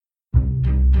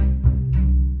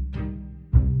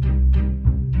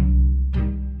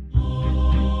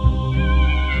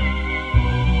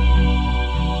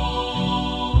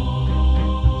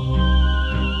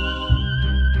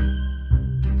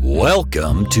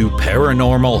Welcome to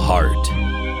Paranormal Heart,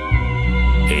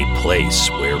 a place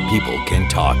where people can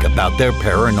talk about their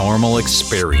paranormal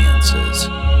experiences.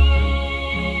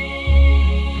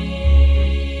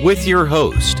 With your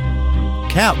host,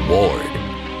 Kat Ward.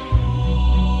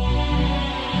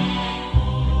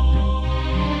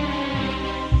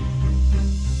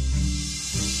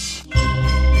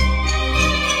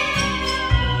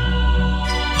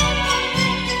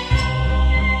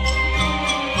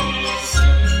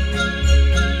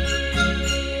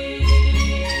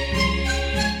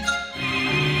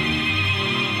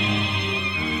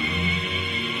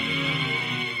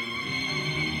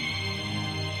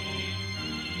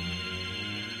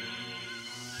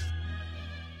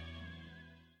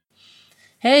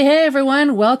 Hey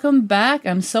everyone, welcome back.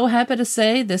 I'm so happy to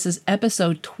say this is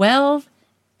episode 12,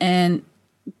 and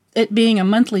it being a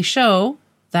monthly show,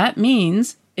 that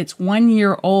means it's 1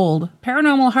 year old.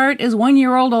 Paranormal Heart is 1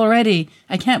 year old already.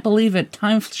 I can't believe it.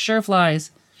 Time sure flies.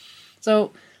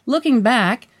 So, looking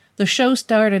back, the show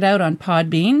started out on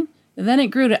Podbean, then it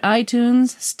grew to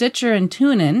iTunes, Stitcher, and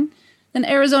TuneIn. Then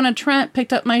Arizona Trent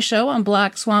picked up my show on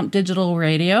Black Swamp Digital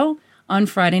Radio on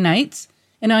Friday nights.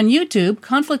 And on YouTube,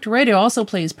 Conflict Radio also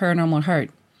plays Paranormal Heart.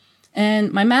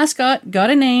 And my mascot got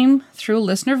a name through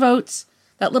listener votes.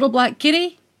 That little black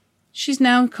kitty, she's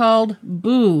now called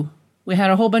Boo. We had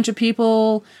a whole bunch of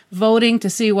people voting to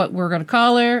see what we're going to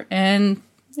call her. And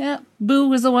yeah, Boo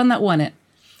was the one that won it.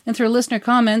 And through listener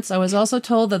comments, I was also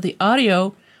told that the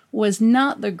audio was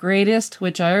not the greatest,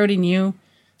 which I already knew.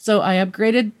 So I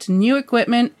upgraded to new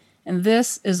equipment. And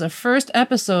this is the first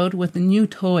episode with the new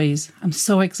toys. I'm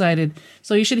so excited.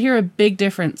 So you should hear a big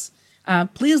difference.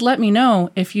 Please let me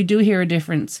know if you do hear a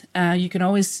difference. You can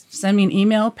always send me an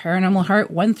email,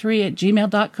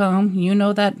 paranormalheart13@gmail.com. You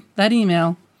know that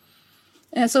email.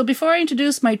 And so before I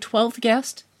introduce my 12th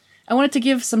guest, I wanted to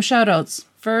give some shout outs.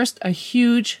 First, a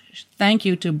huge thank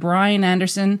you to Brian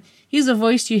Anderson. He's a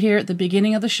voice you hear at the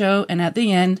beginning of the show and at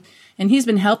the end. And he's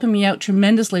been helping me out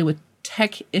tremendously with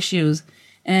tech issues.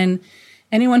 And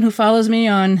anyone who follows me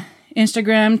on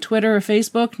Instagram, Twitter, or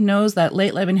Facebook knows that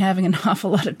lately I've been having an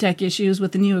awful lot of tech issues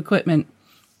with the new equipment.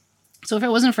 So if it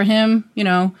wasn't for him,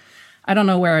 I don't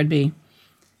know where I'd be.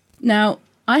 Now,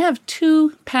 I have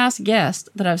two past guests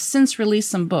that have since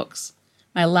released some books.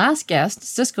 My last guest,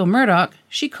 Cisco Murdoch,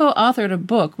 she co-authored a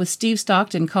book with Steve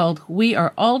Stockton called We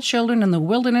Are All Children in the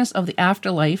Wilderness of the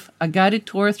Afterlife, a guided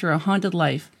tour through a haunted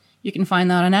life. You can find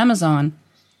that on Amazon.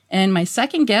 And my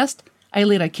second guest,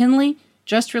 Ailita Kinley,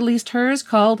 just released hers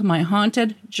called My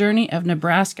Haunted Journey of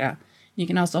Nebraska. You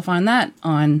can also find that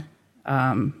on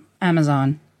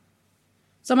Amazon.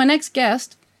 So my next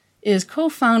guest is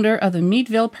co-founder of the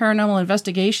Meadville Paranormal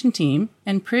Investigation Team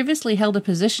and previously held a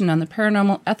position on the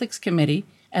Paranormal Ethics Committee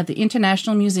at the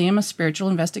International Museum of Spiritual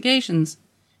Investigations.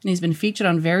 And he's been featured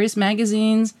on various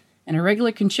magazines and a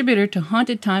regular contributor to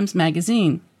Haunted Times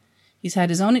magazine. He's had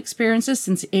his own experiences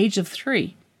since the age of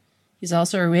 3. He's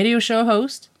also a radio show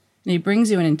host, and he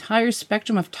brings you an entire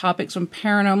spectrum of topics from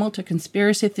paranormal to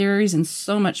conspiracy theories and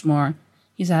so much more.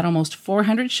 He's had almost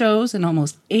 400 shows in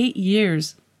almost 8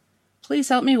 years. Please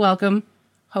help me welcome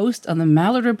host on the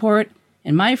Mallard Report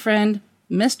and my friend,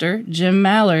 Mr. Jim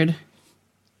Mallard.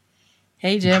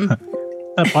 Hey, Jim.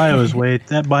 That bio is way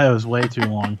too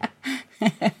long.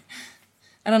 I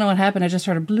don't know what happened. I just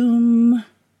heard a bloom.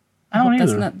 I don't either.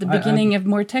 That's not the beginning of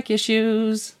more tech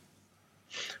issues.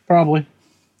 Probably.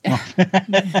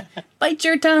 Bite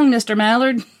your tongue, Mr.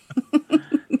 Mallard.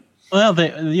 Well,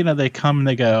 they come and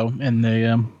they go, and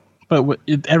they but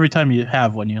every time you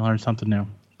have one, you learn something new.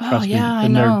 Trust me, I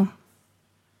know.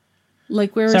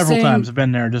 Like we were several saying, times I've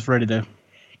been there, just ready to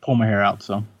pull my hair out.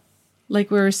 So,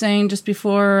 like we were saying just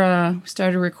before we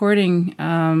started recording,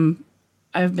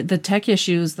 the tech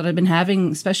issues that I've been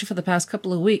having, especially for the past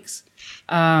couple of weeks.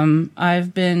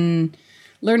 I've been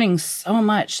learning so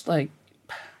much. Like,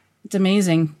 it's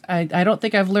amazing. I don't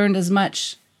think I've learned as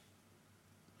much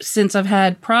since I've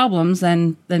had problems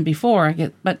than before.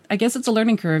 But I guess it's a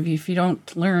learning curve. If you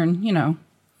don't learn, if you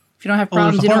don't have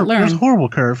problems, you don't learn. There's a horrible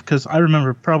curve, because I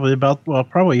remember probably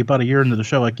about a year into the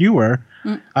show, like you were,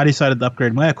 I decided to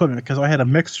upgrade my equipment because I had a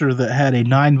mixer that had a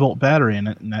 9-volt battery in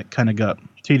it, and that kind of got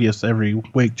tedious every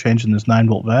week changing this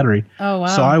 9-volt battery. Oh, wow.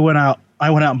 So I went out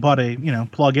and bought a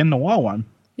plug in the wall one.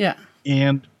 Yeah.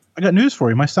 And I got news for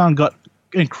you. My sound got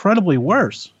incredibly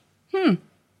worse.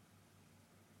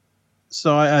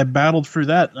 So I battled through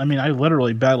that. I mean, I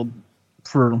literally battled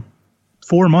for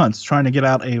 4 months trying to get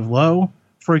out a low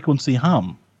frequency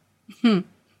hum. And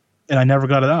I never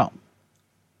got it out.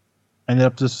 I ended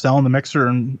up just selling the mixer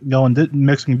and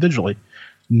mixing digitally.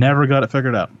 Never got it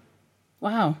figured out.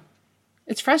 Wow.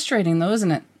 It's frustrating though,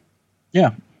 isn't it?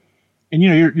 Yeah, and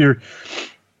you're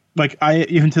like I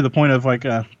even to the point of like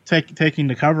taking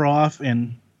the cover off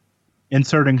and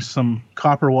inserting some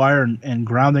copper wire and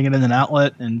grounding it in an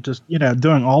outlet and just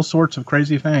doing all sorts of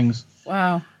crazy things.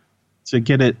 Wow. To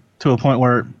get it to a point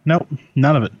where nope,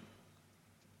 none of it.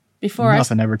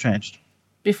 Nothing ever changed.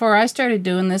 Before I started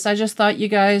doing this, I just thought you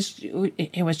guys,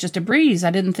 it was just a breeze.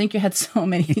 I didn't think you had so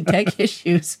many tech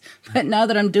issues. But now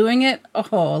that I'm doing it,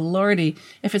 oh, Lordy.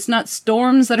 If it's not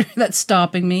storms that's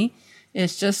stopping me,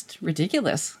 it's just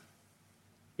ridiculous.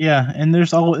 Yeah, and it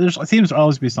seems to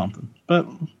always be something. But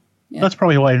that's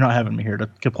probably why you're not having me here, to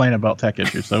complain about tech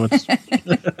issues. So it's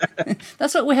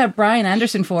That's what we have Brian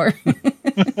Anderson for.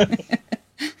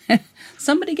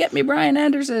 Somebody get me Brian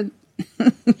Anderson.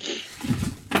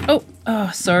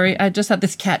 Oh, sorry. I just had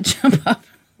this cat jump up.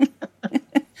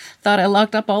 Thought I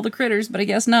locked up all the critters, but I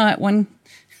guess not.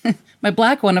 My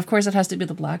black one, of course, it has to be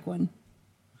the black one.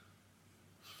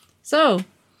 So,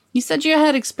 you said you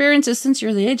had experiences since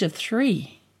you're the age of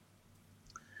 3.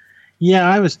 Yeah,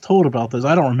 I was told about those.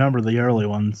 I don't remember the early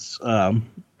ones,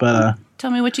 but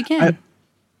tell me what you can.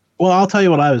 I'll tell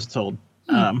you what I was told.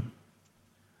 The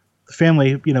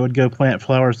family, would go plant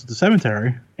flowers at the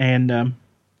cemetery, and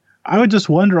I would just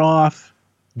wander off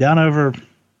down over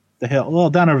the hill.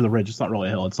 Well, down over the ridge. It's not really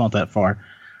a hill. It's not that far.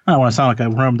 I don't want to sound like I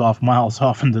roamed off miles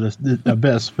off into the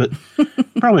abyss, but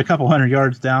probably a couple hundred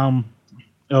yards down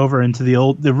over into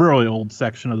the really old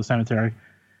section of the cemetery.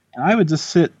 And I would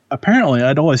just sit. Apparently,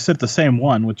 I'd always sit at the same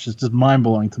one, which is just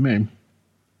mind-blowing to me.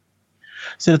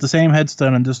 Sit at the same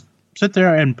headstone and just sit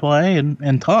there and play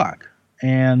and talk.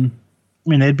 And,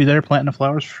 they'd be there planting the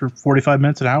flowers for 45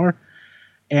 minutes, an hour.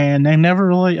 And they never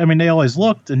really, they always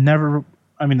looked and never,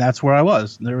 that's where I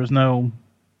was. There was no,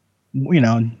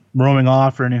 roaming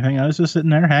off or anything. I was just sitting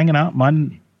there hanging out,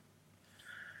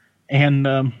 and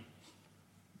I'm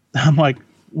like,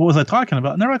 what was I talking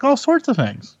about? And they're like, all sorts of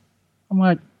things. I'm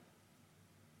like,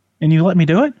 and you let me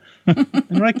do it? And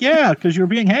they're like, yeah, because you're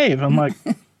being behave. I'm like,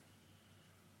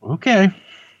 okay.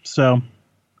 So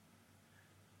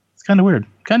it's kind of weird.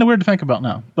 Kind of weird to think about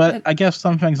now. But I guess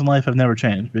some things in life have never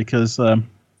changed because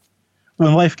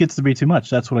when life gets to be too much,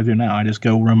 that's what I do now. I just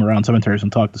go roam around cemeteries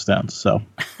and talk to stones. So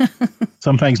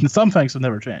some things have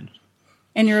never changed.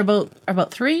 And you're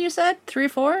about 3, you said? 3 or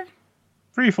 4?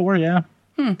 3 or 4, yeah.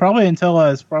 Probably until I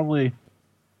was 5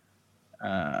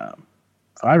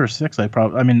 or 6.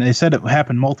 They said it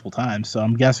happened multiple times. So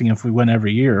I'm guessing if we went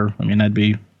every year, that'd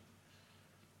be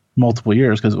multiple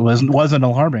years because it wasn't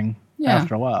alarming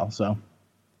after a while. So.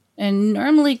 And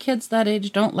normally kids that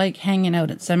age don't like hanging out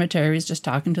at cemeteries just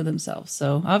talking to themselves.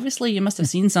 So obviously you must have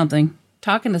seen something.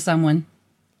 Talking to someone.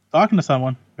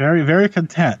 Very, very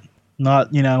content.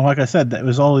 Not, like I said, that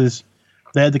was always,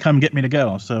 they had to come get me to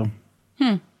go. So,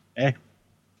 hey.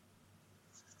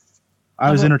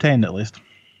 I was entertained at least.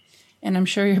 And I'm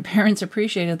sure your parents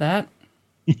appreciated that.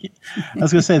 I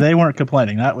was going to say, they weren't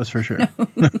complaining. That was for sure.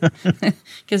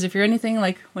 Because if you're anything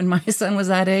like when my son was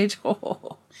that age,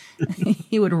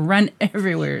 he would run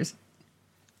everywhere.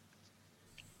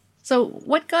 So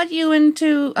what got you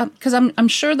into, because I'm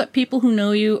sure that people who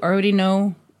know you already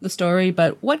know the story,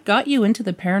 but what got you into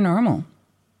the paranormal?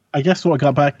 I guess what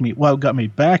got me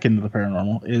back into the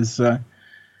paranormal is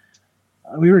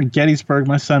we were in Gettysburg.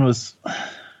 My son was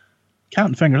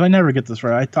counting fingers. I never get this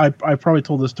right. I probably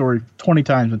told this story 20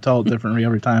 times and tell it differently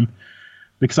every time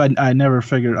because I've never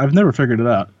figured it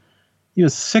out. He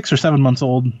was 6 or 7 months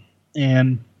old,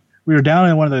 and we were down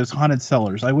in one of those haunted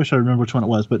cellars. I wish I remember which one it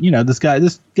was, but this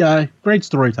guy, great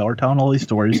storyteller, telling all these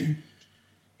stories.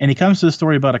 And he comes to the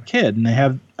story about a kid, and they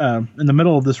have in the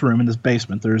middle of this room, in this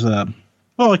basement, there's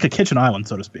like a kitchen island,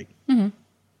 so to speak,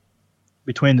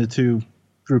 between the two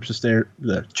groups of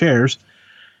the chairs.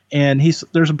 And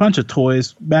there's a bunch of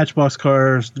toys, Matchbox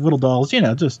cars, little dolls,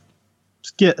 just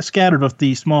scattered with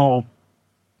the small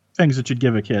things that you'd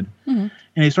give a kid. And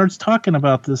he starts talking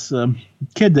about this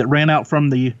kid that ran out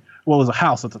from it was a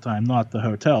house at the time, not the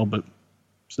hotel, but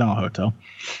it's now a hotel.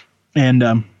 And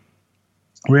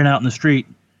ran out in the street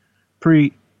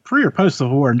pre or post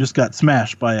Civil War and just got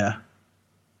smashed by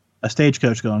a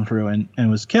stagecoach going through and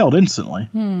was killed instantly.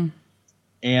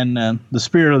 And the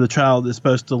spirit of the child is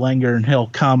supposed to linger, and he'll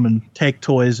come and take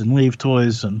toys and leave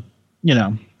toys. And,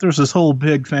 there's this whole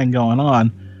big thing going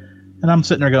on. And I'm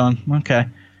sitting there going, okay.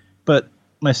 But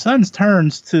my son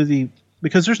turns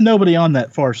because there's nobody on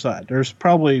that far side. There's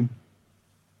probably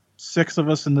 6 of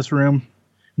us in this room,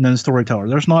 and then the storyteller.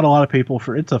 There's not a lot of people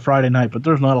it's a Friday night, but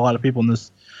there's not a lot of people in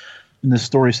this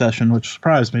story session, which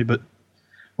surprised me, but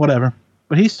whatever.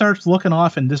 But he starts looking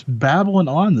off and just babbling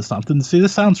on to something. See,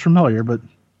 this sounds familiar, but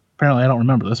apparently I don't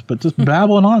remember this, but just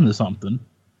babbling on to something.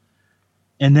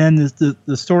 And then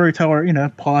the storyteller,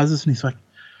 pauses and he's like,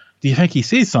 "Do you think he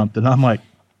sees something?" I'm like,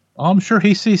 "I'm sure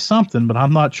he sees something, but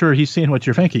I'm not sure he's seeing what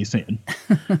you think he's seeing."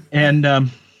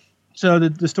 And so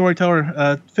the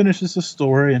storyteller finishes the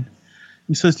story and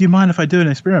he says, "Do you mind if I do an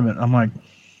experiment?" I'm like,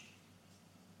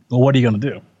 "Well, what are you going to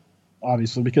do?"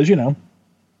 Obviously, because,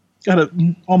 got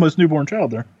a almost newborn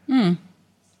child there.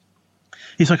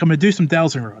 He's like, "I'm going to do some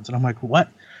dowsing rods." And I'm like, "What?"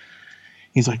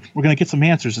 He's like, "We're going to get some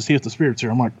answers to see if the spirit's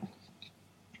here." I'm like,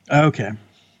 "Okay.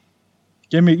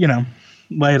 Give me,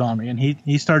 lay it on me." And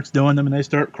he starts doing them, and they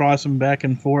start crossing back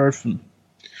and forth.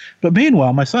 But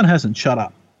meanwhile, my son hasn't shut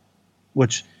up,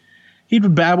 which he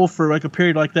would babble for like a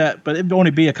period like that, but it'd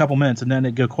only be a couple minutes, and then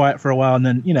it'd go quiet for a while. And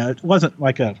then, it wasn't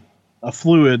like a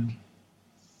fluid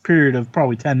period of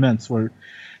probably 10 minutes where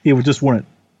he would just wouldn't,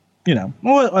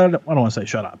 well, I don't want to say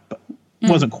shut up, but it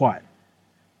wasn't quiet.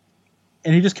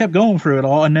 And he just kept going through it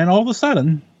all. And then all of a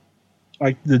sudden,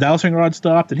 like the dowsing rod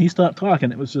stopped and he stopped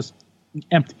talking. It was just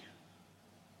empty.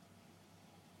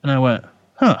 And I went,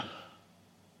 huh.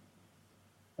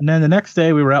 And then the next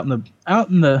day we were out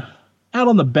on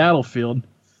the battlefield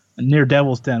near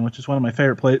Devil's Den, which is one of my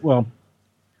favorite places. Well,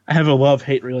 I have a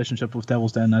love-hate relationship with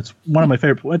Devil's Den. That's one of my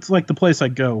favorite. It's like the place I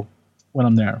go when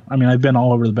I'm there. I mean, I've been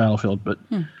all over the battlefield, but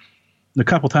the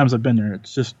couple times I've been there,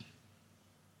 it's just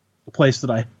the place that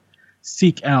I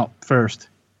seek out first.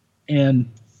 And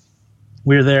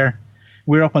we're there.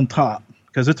 We're up on top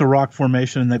because it's a rock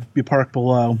formation, and you park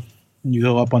below, and you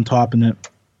go up on top, and it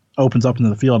opens up into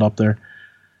the field up there.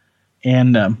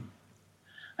 And I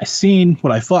seen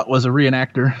what I thought was a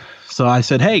reenactor, so I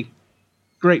said, "Hey,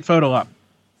 great photo op."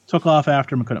 Took off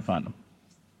after him and couldn't find him.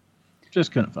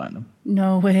 Just couldn't find him.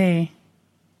 No way.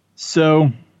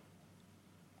 So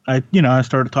I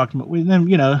started talking about.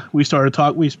 We started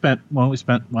talking. We spent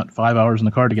 5 hours in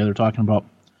the car together talking about.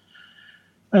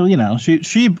 Well,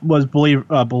 she was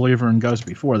believer in ghosts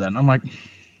before then. I'm like,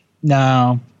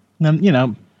 no. And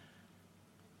then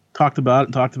talked about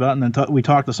it, and then we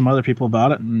talked to some other people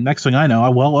about it. And next thing I know,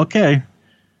 okay,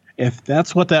 if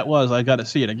that's what that was, I got to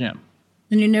see it again.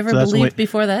 And you never believed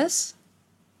before this?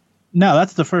 No,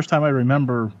 that's the first time I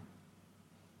remember.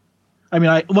 I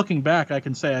mean, looking back, I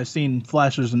can say I've seen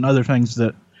flashes and other things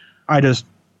that I just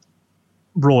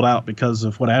ruled out because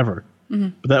of whatever. Mm-hmm.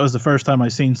 But that was the first time I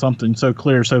seen something so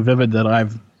clear, so vivid that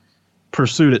I've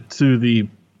pursued it to the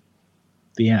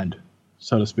end,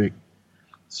 so to speak.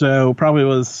 So probably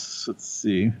was, let's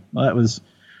see, well, that was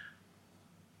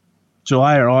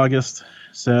July or August.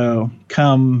 So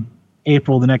come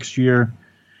April the next year,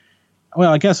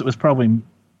 well, I guess it was probably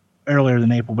earlier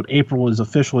than April, but April is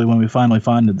officially when we finally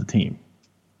funded the team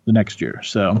the next year.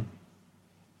 So it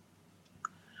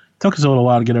took us a little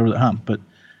while to get over the hump, but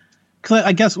cause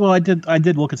I guess, well, I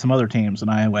did look at some other teams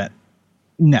and I went,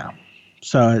 no.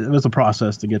 So it was a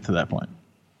process to get to that point.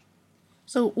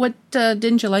 So what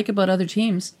didn't you like about other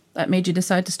teams that made you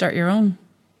decide to start your own?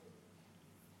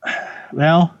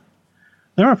 Well,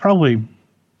 there were probably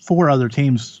 4 other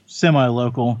teams,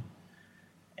 semi-local,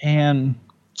 and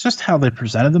just how they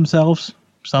presented themselves,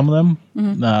 some of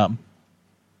them,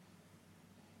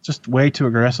 just way too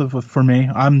aggressive for me.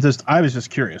 I was just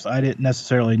curious. I didn't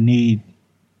necessarily need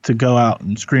to go out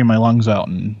and scream my lungs out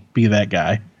and be that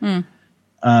guy.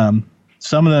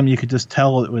 Some of them you could just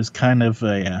tell it was kind of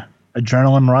a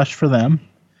adrenaline rush for them.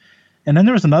 And then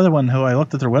there was another one who I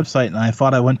looked at their website and I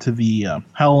thought I went to the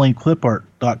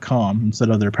HalloweenClipArt.com instead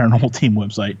of their paranormal team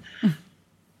website.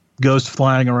 Ghosts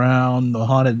flying around, the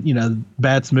haunted,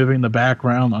 bats moving in the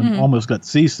background. I almost got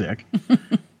seasick.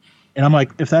 And I'm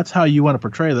like, if that's how you want to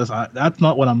portray this, that's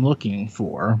not what I'm looking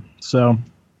for. So,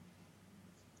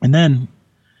 and then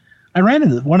I ran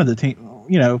into one of the team,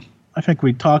 I think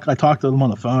I talked to them on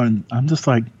the phone. I'm just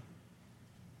like,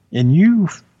 and you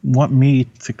want me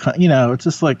to, it's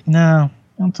just like, no,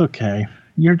 it's okay.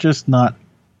 You're just not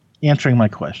answering my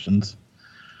questions.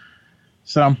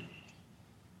 So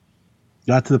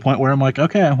got to the point where I'm like,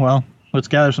 okay, well, let's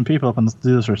gather some people up and let's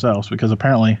do this ourselves, because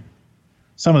apparently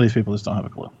some of these people just don't have a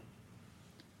clue.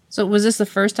 So was this the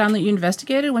first time that you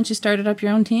investigated once you started up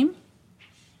your own team?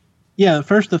 Yeah, the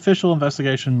first official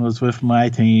investigation was with my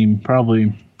team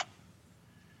probably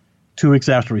 2 weeks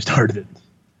after we started it.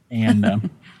 And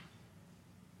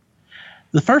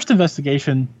the first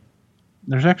investigation,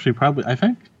 there's actually probably, I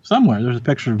think, somewhere there's a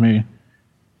picture of me.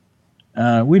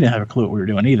 We didn't have a clue what we were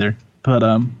doing either. But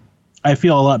I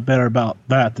feel a lot better about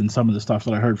that than some of the stuff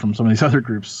that I heard from some of these other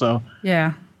groups. So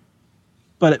yeah.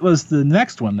 But it was the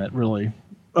next one that really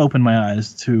opened my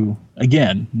eyes to,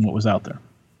 again, what was out there.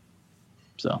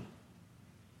 So.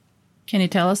 Can you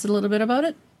tell us a little bit about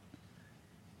it?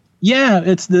 Yeah,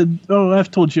 it's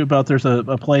I've told you about. There's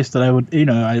a place that I would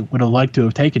have liked to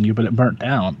have taken you, but it burnt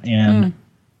down, and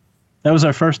that was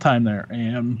our first time there.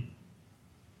 And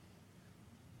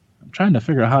I'm trying to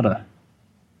figure out how to,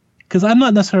 because I'm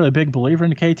not necessarily a big believer in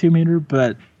the K2 meter,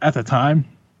 but at the time,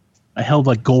 I held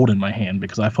like gold in my hand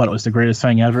because I thought it was the greatest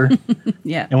thing ever.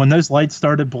 Yeah. And when those lights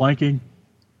started blinking,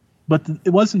 but it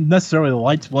wasn't necessarily the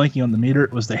lights blinking on the meter.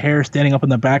 It was the hair standing up on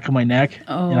the back of my neck.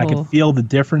 Oh. And I could feel the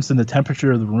difference in the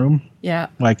temperature of the room. Yeah.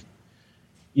 Like,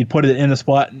 you put it in a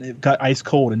spot and it got ice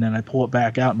cold, and then I pull it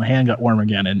back out and my hand got warm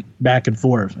again, and back and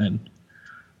forth. And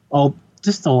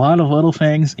just a lot of little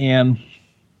things. And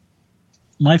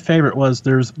my favorite was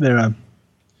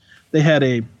they had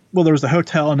there was a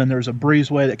hotel, and then there was a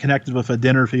breezeway that connected with a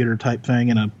dinner theater type thing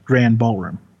in a grand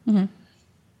ballroom. Mm-hmm.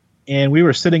 And we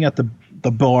were sitting at the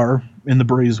bar in the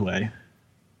breezeway,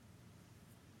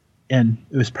 and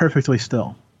it was perfectly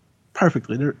still.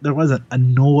 Perfectly. There wasn't a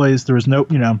noise. There was no,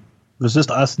 it was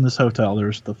just us in this hotel.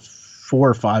 There's the 4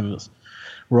 or 5 of us.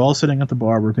 We're all sitting at the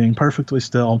bar. We're being perfectly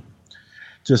still,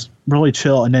 just really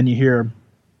chill. And then you hear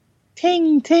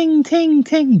ting, ting, ting,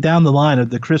 ting down the line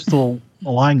of the crystal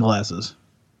wine glasses.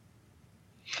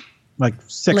 Like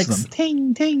 6 of them.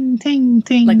 Ting, ting, ting,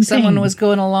 ting. Like ting. someone was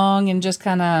going along and just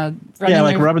kind of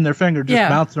rubbing their finger, just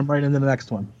bouncing them right into the next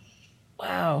one.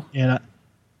 Wow. And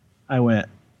I went,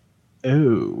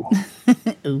 oh.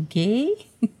 Okay.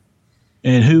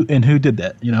 And who did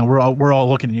that? We're all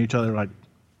looking at each other like.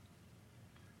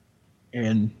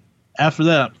 And after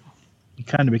that, it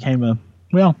kind of became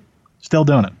still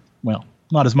doing it. Well,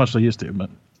 not as much as I used to, but.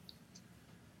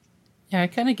 Yeah,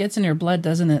 it kind of gets in your blood,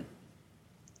 doesn't it?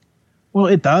 Well,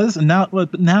 it does, and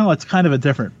now it's kind of a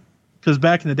different. Because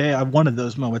back in the day, I wanted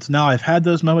those moments. Now I've had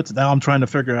those moments. Now I'm trying to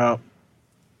figure out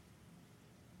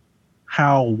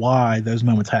why those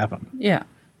moments happen. Yeah.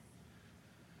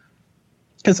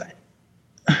 Because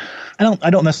I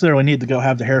don't necessarily need to go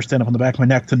have the hair stand up on the back of my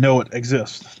neck to know it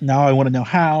exists. Now I want to know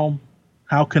how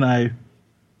can I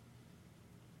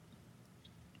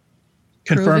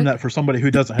confirm that for somebody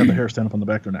who doesn't have the hair stand up on the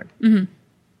back of their neck. Mm-hmm.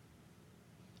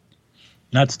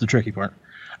 That's the tricky part,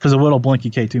 because a little blinky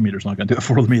K2 meter is not going to do it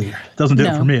for them either. It doesn't do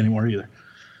it for me anymore either.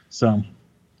 So.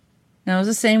 Now, it was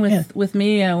the same with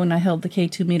me when I held the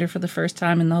K2 meter for the first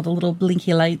time and all the little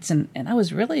blinky lights, and I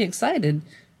was really excited.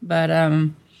 But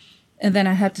and then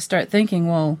I had to start thinking,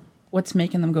 well, what's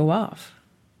making them go off?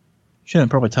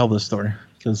 Shouldn't probably tell this story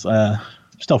because I'm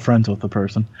still friends with the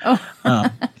person. Oh.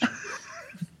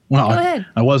 Well, go ahead.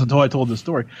 I wasn't until I told this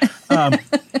story.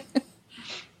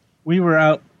 We were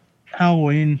out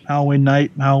Halloween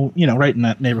night, right in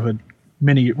that neighborhood.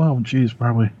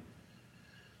 Probably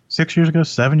 6 years ago,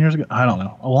 7 years ago. I don't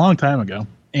know, a long time ago.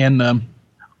 And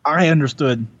I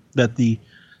understood that the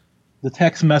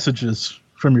text messages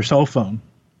from your cell phone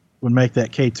would make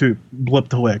that K2 blip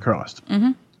the way across.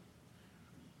 Mm-hmm.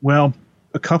 Well,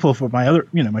 a couple of my other,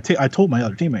 I told my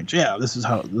other teammates, this is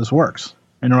how this works.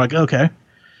 And they're like, okay.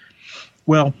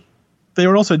 Well, we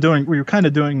were kind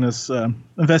of doing this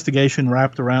investigation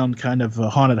wrapped around kind of a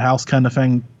haunted house kind of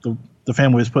thing the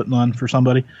family was putting on for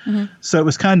somebody. Mm-hmm. So it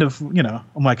was kind of,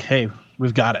 I'm like, hey,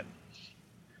 we've got it.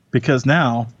 Because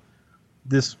now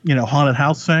this, haunted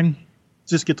house thing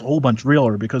just gets a whole bunch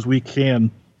realer because we can,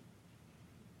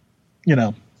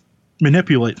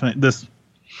 manipulate this.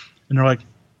 And they're like,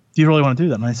 do you really want to do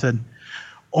that? And I said,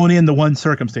 only in the one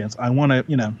circumstance. I want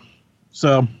to,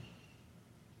 so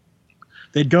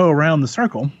they'd go around the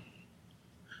circle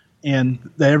and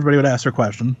everybody would ask their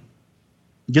question,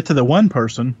 get to the one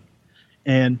person,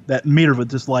 and that meter would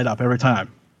just light up every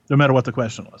time, no matter what the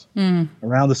question was. Mm.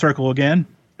 Around the circle again,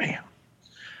 bam.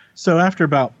 So after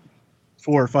about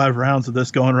 4 or 5 rounds of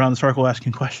this going around the circle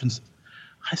asking questions,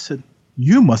 I said,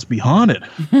 you must be haunted.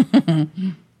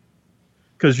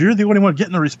 Because you're the only one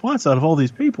getting a response out of all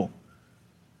these people.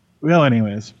 Well,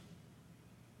 anyways.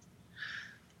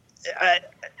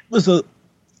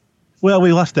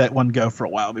 We let that one go for a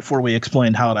while before we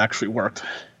explained how it actually worked.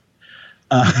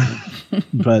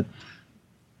 But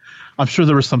I'm sure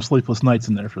there were some sleepless nights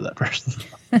in there for that person.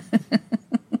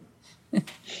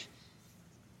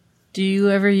 Do you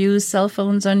ever use cell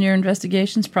phones on your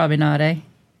investigations? Probably not, eh?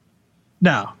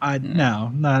 No,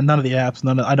 none of the apps.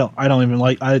 I don't even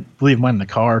like. I leave mine in the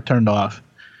car, turned off.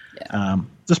 Yeah.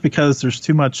 Just because there's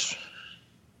too much.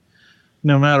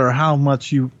 No matter how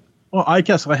much you. Well, I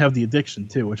guess I have the addiction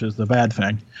too, which is the bad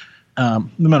thing. No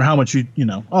matter how much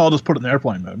I'll just put it in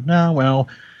airplane mode. No, well,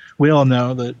 we all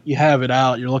know that you have it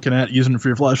out. You're looking at it, using it for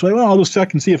your flashlight. Well, I'll just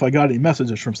check and see if I got any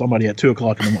messages from somebody at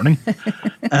 2:00 in the morning.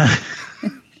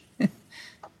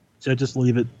 So I just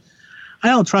leave it. I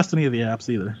don't trust any of the apps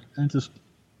either. I just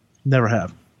never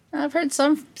have. I've heard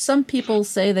some people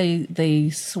say they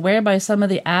swear by some of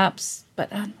the apps,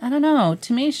 but I don't know.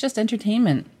 To me, it's just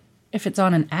entertainment if it's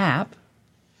on an app.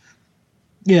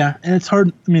 Yeah, and it's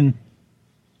hard. I mean,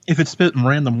 if it's spitting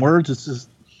random words, it's just,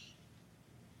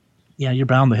 yeah, you're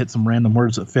bound to hit some random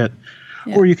words that fit,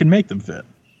 or you can make them fit.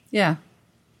 Yeah.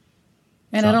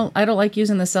 And So- I don't like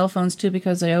using the cell phones too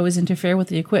because they always interfere with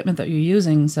the equipment that you're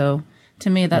using. So to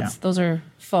me, those are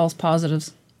false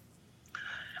positives.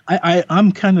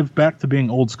 I'm kind of back to being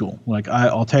old school. Like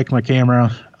I'll take my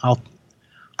camera.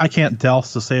 I can't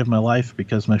douse to save my life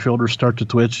because my shoulders start to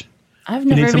twitch. I've If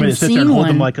you need never somebody even to sit there seen and hold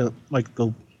them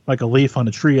one. like a leaf on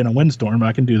a tree in a windstorm,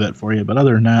 I can do that for you. But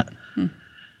other than that,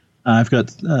 I've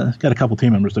got a couple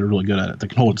team members that are really good at it. They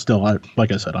can hold it still.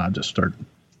 Like I said, I just start.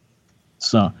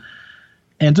 So,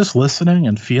 and just listening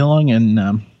and feeling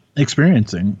and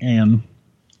experiencing. And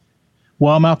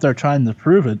while I'm out there trying to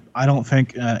prove it, I don't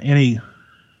think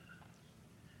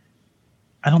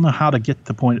I don't know how to get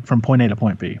from point A to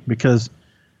point B because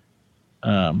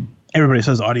everybody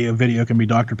says audio, video can be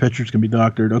doctored, pictures can be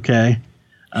doctored. Okay.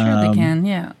 Sure, they can.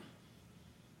 Yeah.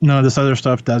 None of this other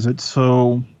stuff does it.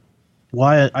 So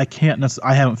why I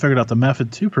haven't figured out the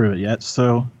method to prove it yet.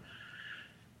 So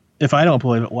if I don't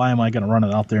believe it, why am I going to run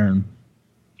it out there and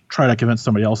try to convince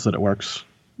somebody else that it works?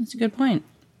 That's a good point.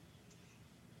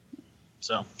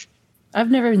 So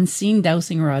I've never even seen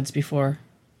dowsing rods before.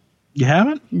 you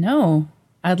haven't? No,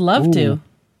 I'd love Ooh. to.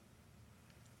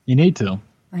 You need to.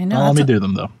 I know. Don't let me do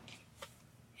them though.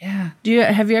 Yeah.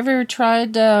 Have you ever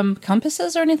tried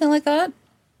compasses or anything like that?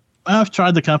 I've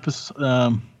tried the compass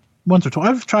once or twice.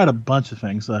 I've tried a bunch of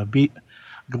things.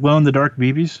 Glow in the dark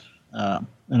BBs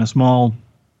in a small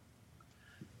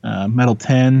metal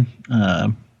tin,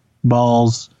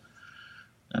 balls,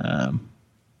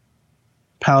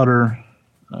 powder,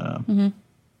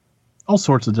 all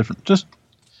sorts of different. Just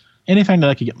anything that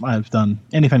I could get. I've done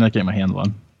anything that I could get my hands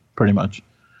on, pretty much.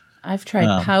 I've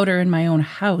tried powder in my own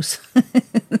house.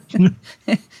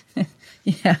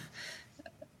 Yeah.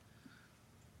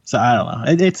 So I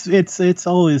don't know. It's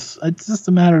always just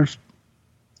a matter of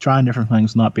trying different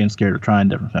things, not being scared of trying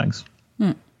different things.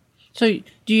 So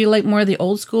do you like more of the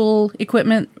old school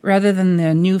equipment rather than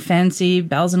the new fancy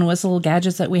bells and whistle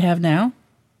gadgets that we have now?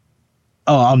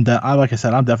 Oh, like I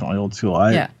said, I'm definitely old school.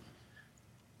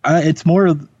 It's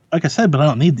more like I said, but I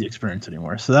don't need the experience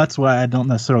anymore. So that's why I don't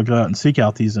necessarily go out and seek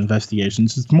out these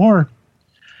investigations. It's more,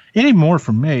 any more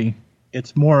for me.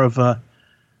 It's more of a,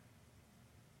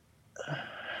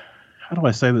 how do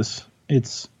I say this?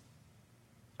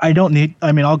 I'll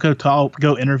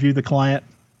go interview the client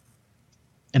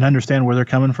and understand where they're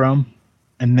coming from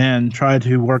and then try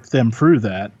to work them through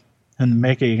that and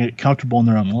making it comfortable in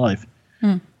their own life.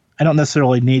 I don't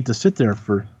necessarily need to sit there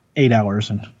for 8 hours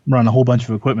and run a whole bunch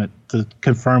of equipment to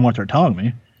confirm what they're telling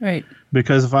me. Right.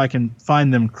 Because if I can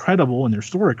find them credible and their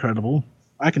story credible,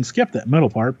 I can skip that middle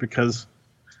part because,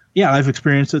 yeah, I've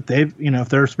experienced it. If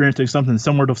they're experiencing something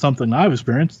similar to something I've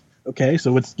experienced, okay,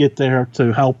 so let's get there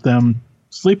to help them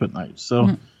sleep at night.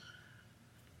 So,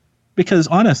 because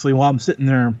honestly, while I'm sitting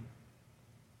there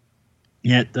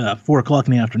at 4 o'clock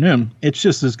in the afternoon, it's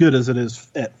just as good as it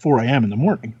is at 4 a.m. in the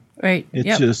morning. Right.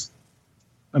 It's just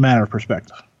a matter of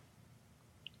perspective.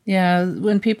 Yeah,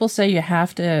 when people say you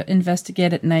have to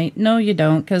investigate at night, no, you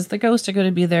don't, because the ghosts are going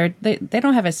to be there. They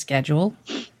don't have a schedule.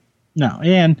 No,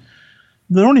 and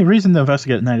the only reason to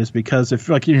investigate at night is because if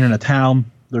you're in a town,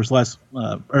 there's less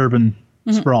urban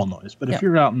sprawl noise. But if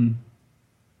you're out in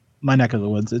my neck of the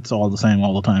woods, it's all the same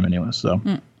all the time anyway. So,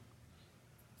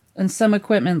 And some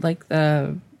equipment like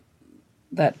that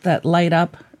light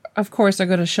up, of course, are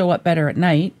going to show up better at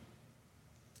night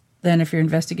than if you're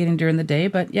investigating during the day.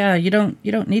 But yeah, you don't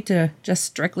need to just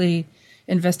strictly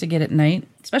investigate at night.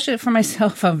 Especially for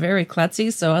myself, I'm very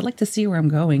klutzy, so I'd like to see where I'm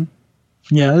going.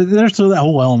 Yeah, there's that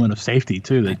whole element of safety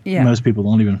too that most people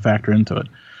don't even factor into it.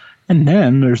 And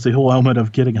then there's the whole element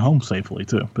of getting home safely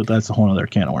too. But that's a whole other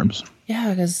can of worms.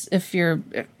 Yeah, because if you're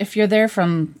there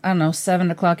from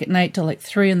 7 o'clock at night till like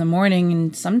 3 in the morning,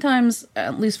 and sometimes,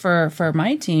 at least for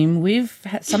my team, we've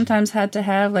sometimes had to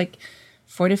have like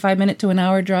 45-minute to an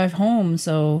hour drive home.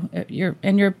 So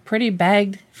you're pretty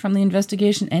bagged from the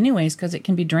investigation anyways, because it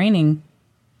can be draining.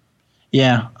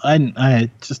 Yeah,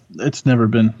 it's never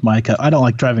been my cup. I don't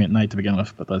like driving at night to begin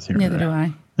with, but that's here. Neither do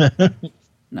I.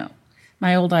 No,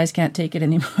 my old eyes can't take it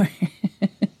anymore.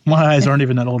 My eyes aren't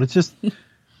even that old. It's just,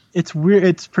 it's weird.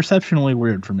 It's perceptionally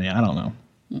weird for me. I don't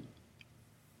know.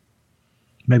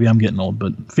 Maybe I'm getting old,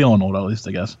 but feeling old at least,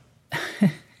 I guess.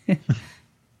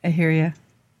 I hear you.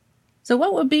 So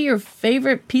what would be your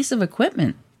favorite piece of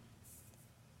equipment?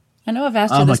 I know I've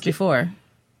asked you this before.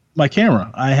 My camera.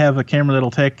 I have a camera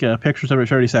that'll take pictures every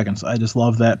 30 seconds. I just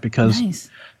love that because Nice.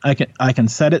 I can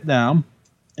set it down,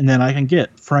 and then I can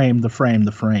get frame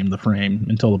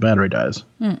until the battery dies.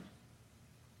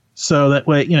 So that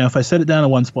way, if I set it down in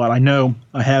one spot, I know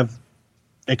I have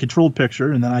a controlled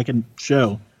picture, and then I can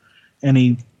show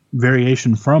any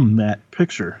variation from that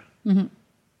picture.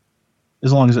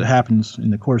 As long as it happens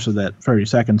in the course of that 30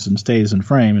 seconds and stays in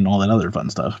frame and all that other fun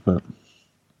stuff. But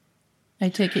I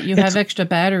take it you have extra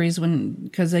batteries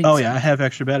because they. Oh yeah, I have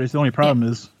extra batteries. The only problem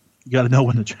is you got to know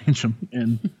when to change them,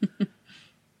 and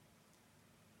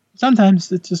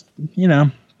sometimes it's just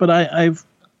But I've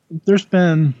there's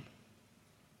been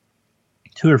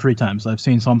 2 or 3 times I've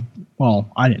seen some. Well,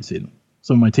 I didn't see them.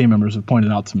 Some of my team members have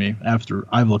pointed out to me after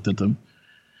I've looked at them.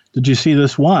 Did you see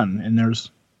this one? And there's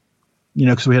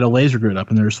because we had a laser grid up,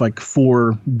 and there's like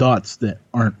 4 dots that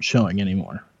aren't showing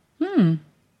anymore. And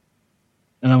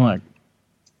I'm like,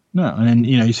 no. And then,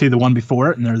 you see the one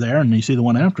before it, and they're there, and you see the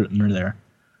one after it, and they're there.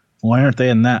 Why aren't they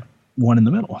in that one in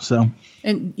the middle? So.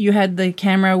 And you had the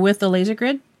camera with the laser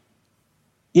grid?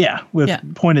 Yeah,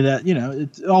 pointed at,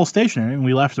 it's all stationary, and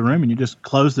we left the room, and you just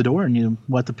close the door, and you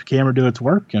let the camera do its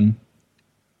work, and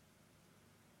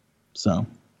so.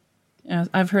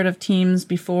 I've heard of teams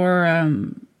before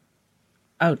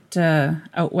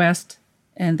out west,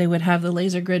 and they would have the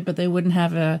laser grid, but they wouldn't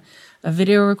have a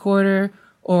video recorder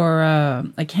or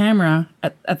a camera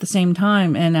at the same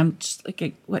time. And I'm just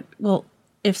like, what? Well,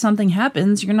 if something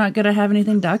happens, you're not going to have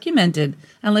anything documented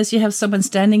unless you have someone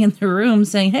standing in the room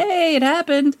saying, "Hey, it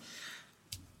happened."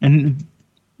 And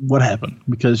what happened?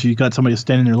 Because you got somebody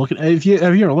standing there looking. Have you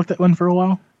ever looked at one for a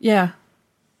while? Yeah,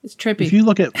 it's trippy. If you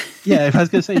look at, if I was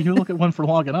going to say, if you look at one for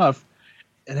long enough,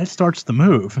 and it starts to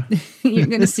move, you're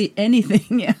going to see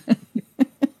anything. Yeah.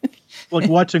 Like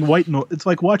watching it's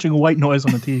like watching white noise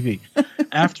on the TV.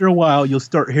 After a while, you'll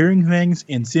start hearing things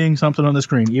and seeing something on the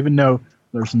screen, even though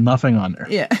there's nothing on there.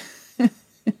 Yeah.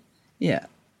 Yeah.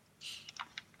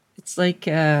 It's like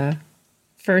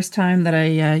first time that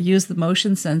I used the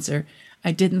motion sensor,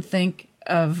 I didn't think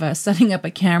of setting up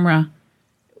a camera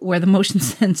where the motion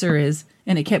sensor is,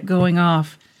 and it kept going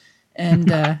off.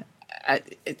 And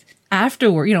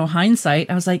afterward, hindsight,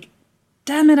 I was like,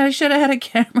 damn it, I should have had a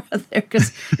camera there,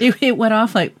 because it went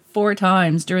off like 4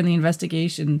 times during the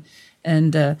investigation,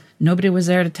 and nobody was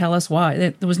there to tell us why.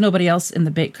 There was nobody else in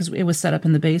the because it was set up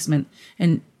in the basement,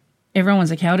 and everyone was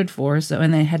accounted for,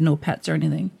 and they had no pets or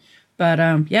anything. But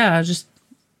I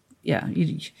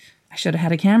should have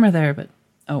had a camera there, but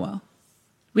oh well.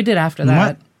 We did after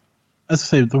that. As I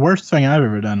say, the worst thing I've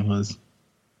ever done was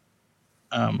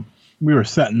we were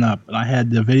setting up, and I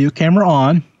had the video camera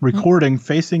on, recording,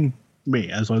 facing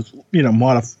me as I was,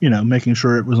 making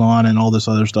sure it was on and all this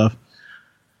other stuff.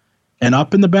 And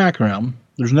up in the background,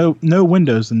 there's no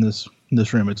windows in this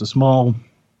room. It's a small,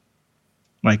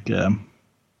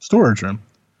 storage room.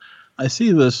 I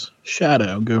see this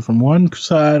shadow go from one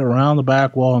side around the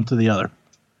back wall into the other.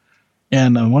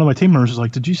 And one of my team members is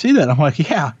like, "Did you see that?" I'm like,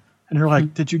 "Yeah." And they're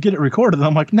like, "Did you get it recorded?" And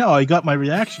I'm like, "No, I got my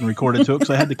reaction recorded to it because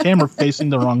I had the camera facing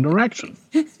the wrong direction."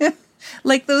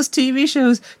 Like those TV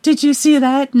shows. Did you see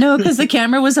that? No, because the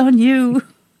camera was on you.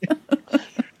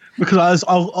 Because I was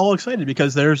all excited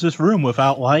because there's this room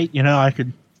without light, I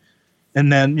could,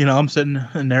 and then, I'm sitting,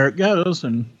 and there it goes.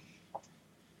 And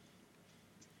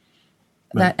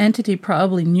that entity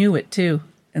probably knew it too.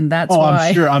 And that's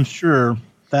why. I'm sure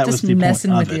that was the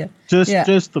messing point with of it. you.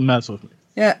 Just to mess with me.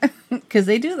 Yeah, because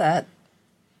they do that.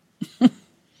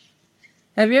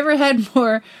 Have you ever had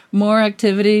more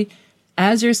activity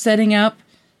as you're setting up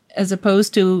as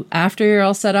opposed to after you're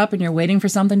all set up and you're waiting for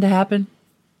something to happen?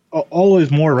 Always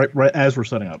more right as we're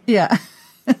setting up. Yeah.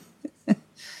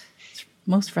 It's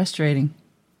most frustrating.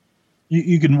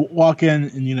 You can walk in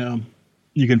and,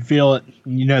 you can feel it.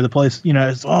 And, the place,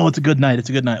 it's a good night. It's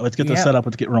a good night. Let's get this set up.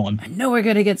 Let's get rolling. I know we're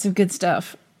going to get some good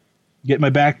stuff. Get my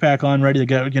backpack on, ready to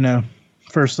go,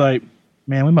 first sight.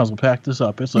 Man, we might as well pack this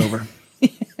up. It's over.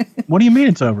 What do you mean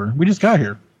it's over? We just got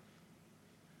here.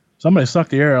 Somebody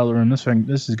sucked the air out of the room.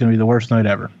 This is going to be the worst night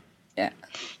ever. Yeah.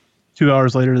 2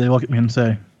 hours later, they look at me and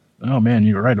say, "Oh, man,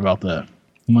 you were right about that."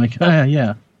 I'm like,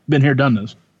 yeah, been here, done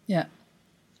this. Yeah.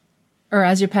 Or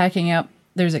as you're packing up,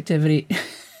 there's activity.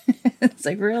 It's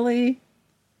like, really?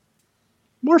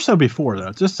 More so before,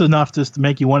 though. Just enough just to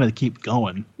make you want to keep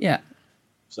going. Yeah.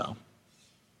 So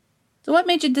what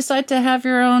made you decide to have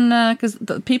your own, because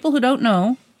the people who don't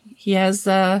know, he has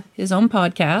his own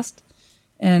podcast.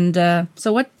 And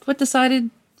so what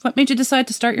made you decide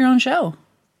to start your own show?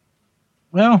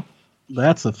 Well,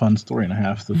 that's a fun story and a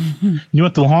half. You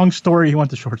want the long story, you want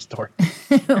the short story?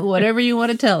 Whatever you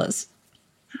want to tell us.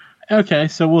 Okay,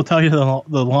 so we'll tell you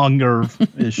the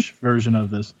longer-ish version of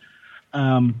this.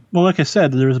 Well, like I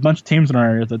said, there was a bunch of teams in our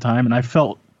area at the time, and I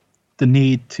felt the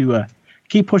need to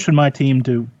keep pushing my team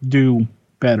to do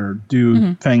better,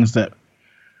 do things that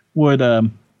would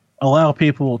allow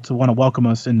people to want to welcome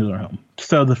us into their home.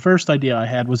 So the first idea I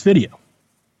had was video.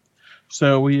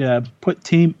 So we put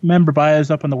team member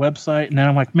bios up on the website, and then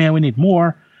I'm like, man, we need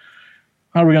more.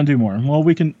 How are we going to do more? Well,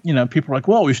 we can, people are like,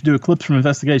 well, we should do a clips from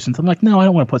investigations. I'm like, no, I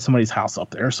don't want to put somebody's house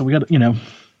up there. So we got to,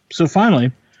 So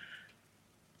finally,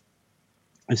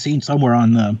 I seen somewhere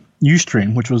on the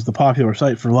Ustream, which was the popular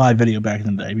site for live video back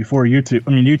in the day, before YouTube.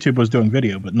 I mean, YouTube was doing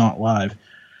video, but not live.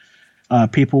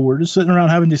 People were just sitting around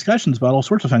having discussions about all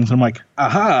sorts of things. And I'm like,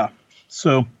 aha.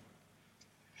 So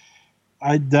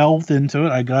I delved into it.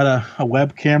 I got a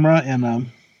web camera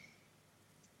and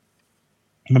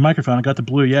my microphone. I got the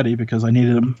Blue Yeti because I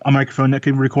needed a microphone that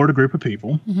could record a group of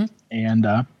people. And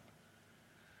I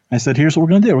said, here's what we're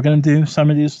going to do. We're going to do some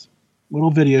of these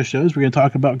little video shows. We're going to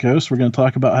talk about ghosts. We're going to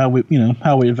talk about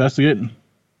how we investigate and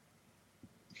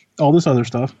all this other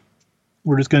stuff.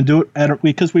 We're just going to do it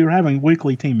because we were having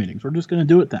weekly team meetings. We're just going to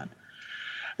do it then.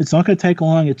 It's not going to take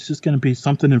long. It's just going to be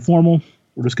something informal.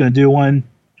 We're just going to do one.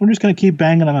 We're just going to keep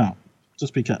banging them out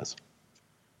just because.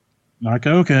 Like,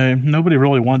 okay, nobody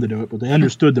really wanted to do it, but they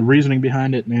understood the reasoning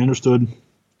behind it, and they understood,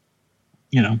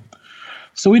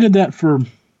 So we did that for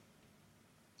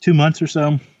 2 months or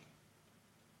so.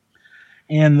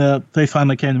 And they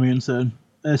finally came to me and said,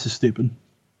 this is stupid.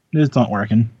 It's not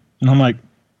working. And I'm like,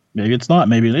 maybe it's not,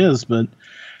 maybe it is, but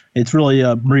it's really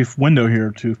a brief window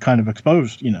here to kind of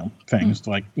expose, things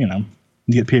like,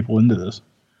 get people into this.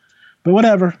 But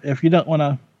whatever, if you don't want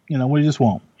to, we just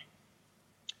won't.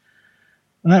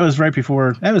 And that was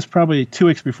probably 2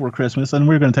 weeks before Christmas, and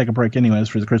we were going to take a break anyways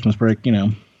for the Christmas break,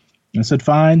 I said,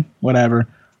 fine, whatever,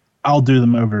 I'll do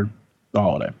them over the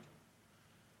holiday.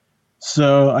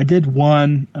 So I did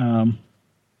one,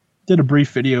 did a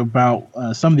brief video about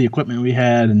some of the equipment we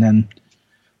had, and then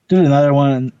did another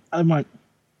one, and I'm like,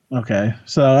 okay.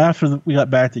 So after we got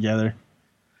back together,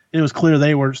 it was clear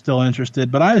they were still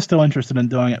interested, but I was still interested in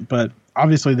doing it, but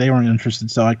obviously they weren't interested,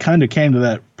 so I kind of came to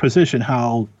that position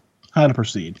how to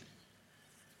proceed.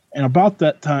 And about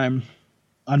that time,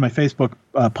 on my Facebook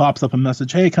pops up a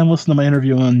message, hey, come listen to my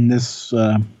interview on this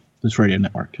radio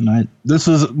network. And this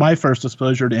is my first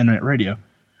exposure to internet radio.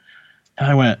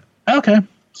 And I went, okay.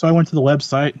 So I went to the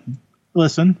website,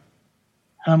 listened.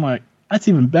 I'm like, that's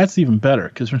even better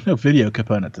because there's no video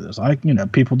component to this.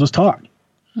 People just talk.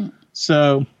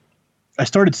 So I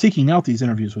started seeking out these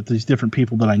interviews with these different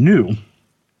people that I knew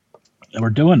that were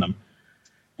doing them.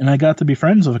 And I got to be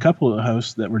friends with a couple of the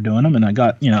hosts that were doing them. And I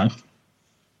got in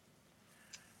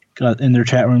their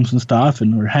chat rooms and stuff,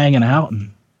 and we're hanging out.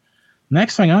 And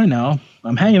next thing I know,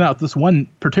 I'm hanging out with this one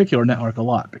particular network a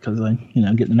lot because I,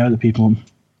 get to know the people.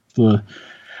 The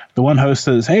one host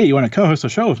says, hey, you want to co-host a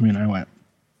show with me? And I went,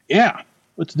 yeah,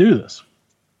 let's do this.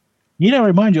 Need I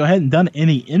remind you, I hadn't done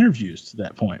any interviews to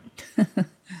that point.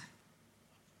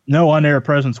 No on-air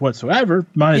presence whatsoever,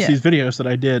 minus these videos that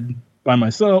I did by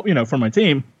myself, for my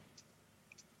team.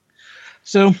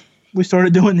 So we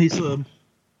started doing these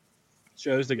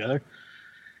shows together,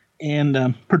 and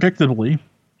predictably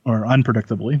or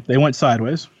unpredictably, they went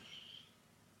sideways.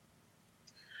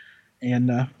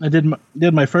 And I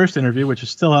did my first interview, which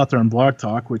is still out there on Blog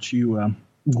Talk, which you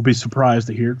will be surprised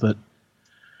to hear that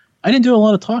I didn't do a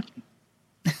lot of talking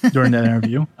during that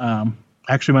interview.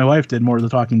 Actually, my wife did more of the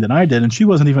talking than I did, and she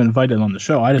wasn't even invited on the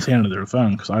show. I just handed her a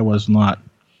phone because I was not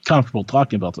comfortable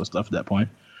talking about this stuff at that point.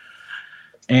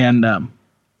 And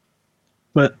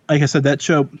but like I said, that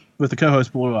show with the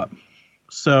co-host blew up.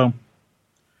 So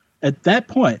at that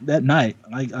point, that night,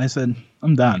 I said,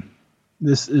 I'm done.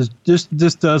 This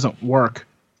doesn't work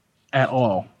at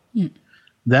all.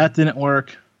 That didn't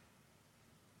work.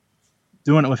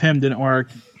 Doing it with him didn't work.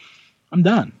 I'm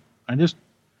done.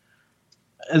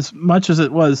 As much as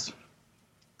it was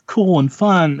cool and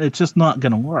fun, it's just not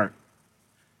going to work.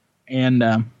 And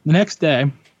the next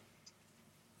day,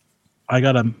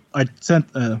 I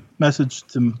sent a message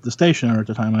to the station at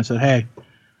the time. I said, hey,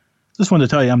 just wanted to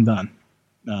tell you I'm done.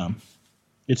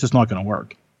 It's just not going to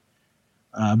work.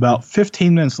 About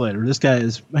 15 minutes later, this guy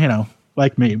is,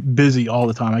 like me, busy all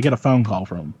the time. I get a phone call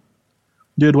from him.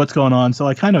 Dude, what's going on? So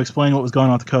I kind of explained what was going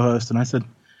on with the co-host, and I said,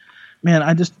 man,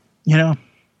 I just,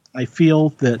 I feel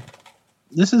that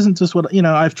this isn't just what,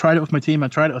 I've tried it with my team. I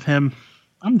tried it with him.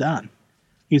 I'm done.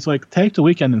 He's like, take the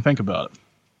weekend and think about it.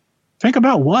 Think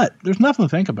about what? There's nothing to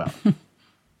think about.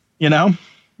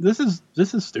 This is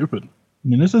stupid. I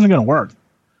mean, this isn't going to work.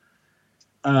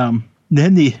 Then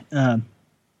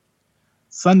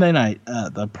Sunday night,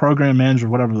 the program manager,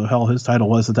 whatever the hell his title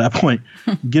was at that point,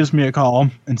 gives me a call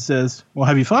and says, "Well,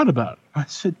 have you thought about it?" I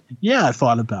said, "Yeah, I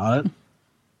thought about it.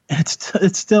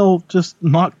 It's still just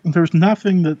not. There's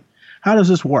nothing that. How does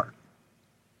this work?"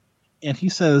 And he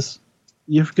says,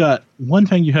 "You've got one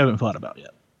thing you haven't thought about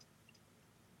yet."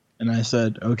 And I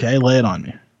said, "Okay, lay it on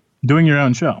me. Doing your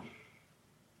own show."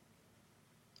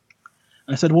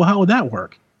 I said, "Well, how would that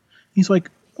work?" He's like,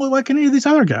 "Well, like any of these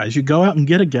other guys, you go out and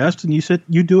get a guest and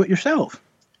you do it yourself.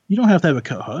 You don't have to have a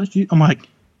co-host." I'm like,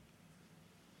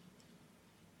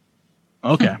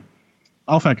 "Okay,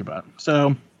 I'll think about it."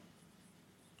 So,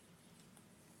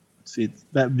 let's see,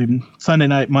 that would be Sunday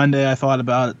night. Monday, I thought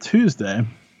about it. Tuesday,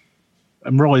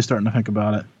 I'm really starting to think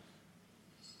about it.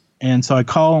 And so I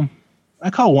call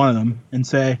one of them and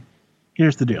say,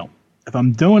 "Here's the deal. If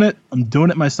I'm doing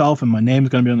it myself, and my name's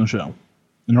going to be on the show."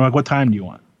 And they're like, "What time do you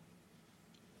want?"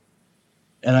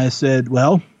 And I said,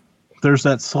 "Well, there's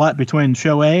that slot between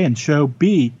show A and show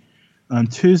B on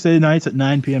Tuesday nights at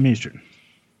 9 p.m. Eastern."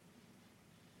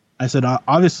 I said,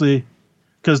 "Obviously,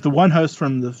 because the one host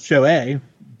from the show A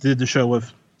did the show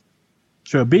with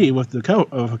show B with a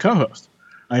co-host."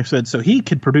 I said, "So he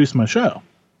could produce my show."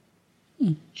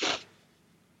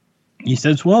 He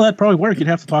says, "Well, that'd probably work. You'd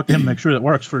have to talk to him, make sure that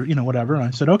works for, whatever." And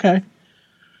I said, "Okay."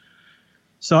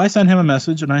 So I sent him a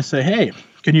message and I say, "Hey,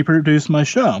 can you produce my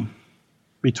show?"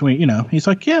 He's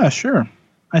like, "Yeah, sure."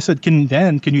 I said, can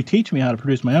you teach me how to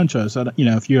produce my own show? So,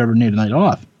 if you ever need a night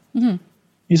off." Mm-hmm.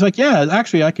 He's like, "Yeah,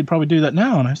 actually, I could probably do that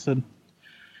now." And I said,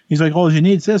 he's like, "All you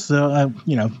need is this."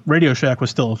 Radio Shack was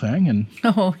still a thing. And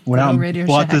went out and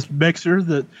bought this mixer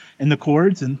and the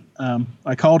cords. And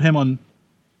I called him on,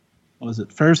 what was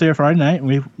it, Thursday or Friday night. And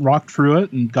we rocked through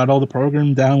it and got all the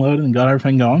program downloaded and got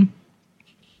everything going.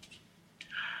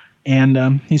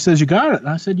 And he says, "You got it?" And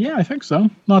I said, "Yeah, I think so.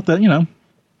 Not that,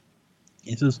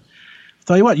 He says,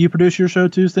 "Tell you what, you produce your show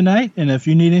Tuesday night, and if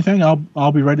you need anything,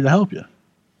 I'll be ready to help you."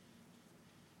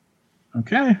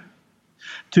 Okay.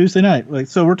 Tuesday night.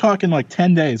 So we're talking like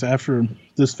 10 days after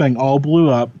this thing all blew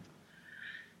up.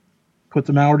 Put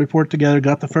the Mallard Report together,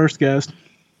 got the first guest.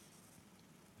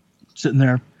 Sitting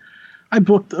there. I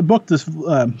booked this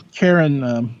Karen,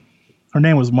 her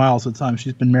name was Miles at the time.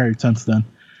 She's been married since then.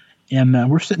 And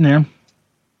we're sitting there.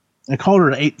 I called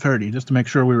her at 8:30 just to make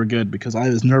sure we were good because I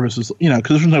was nervous, because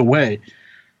there's no way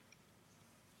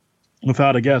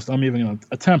without a guest I'm even going to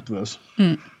attempt this.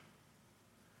 And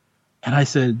I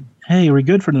said, "Hey, are we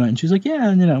good for tonight?" And she's like, "Yeah."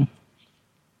 And,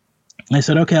 I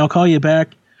said, "Okay, I'll call you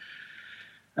back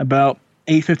about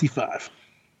 8:55.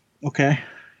 Okay.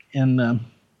 And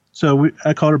so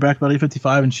I called her back about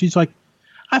 8:55 and she's like,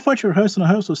 "I thought you were hosting a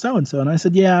host with so-and-so." And I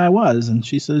said, "Yeah, I was." And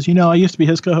she says, "I used to be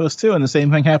his co-host too, and the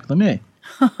same thing happened to me."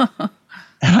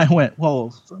 And I went, "Well,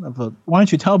 why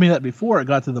didn't you tell me that before it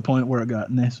got to the point where it got?"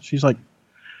 And she's like,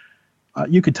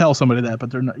 "You could tell somebody that, but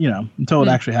they're not, until it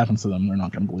actually happens to them, they're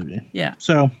not going to believe you." Yeah.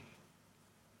 So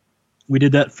we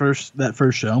did that first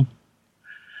show,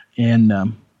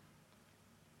 and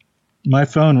my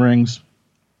phone rings.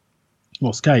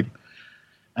 Well, Skype.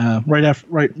 Right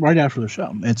after the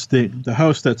show. It's the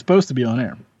host that's supposed to be on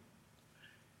air.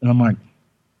 And I'm like,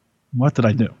 what did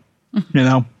I do?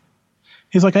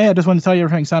 He's like, "Hey, I just wanted to tell you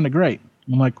everything sounded great."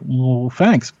 I'm like, "Well,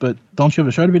 thanks, but don't you have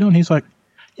a show to be doing?" He's like,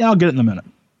 "Yeah, I'll get it in a minute."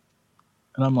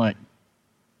 And I'm like,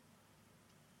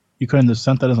 you couldn't have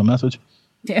sent that as a message?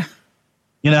 Yeah.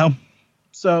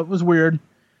 So it was weird.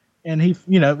 And he,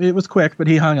 it was quick, but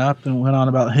he hung up and went on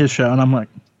about his show. And I'm like,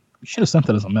 you should have sent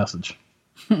that as a message.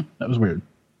 That was weird.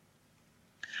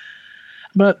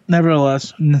 But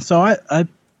nevertheless, so I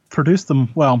produced them,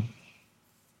 well,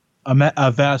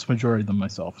 a vast majority of them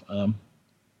myself.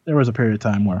 There was a period of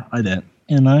time where I didn't,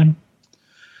 and I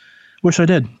wish I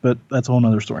did, but that's a whole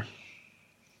nother story.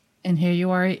 And here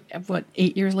you are,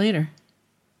 8 years later?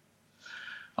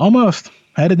 Almost.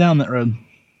 Headed down that road.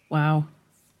 Wow.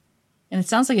 And it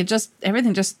sounds like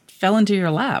everything just fell into your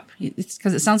lap. It's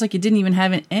because it sounds like you didn't even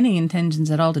have any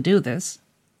intentions at all to do this.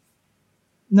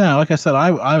 No, like I said,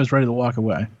 I was ready to walk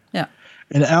away. Yeah.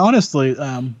 And honestly,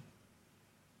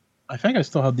 I think I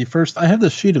still have I have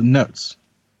this sheet of notes.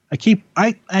 Okay,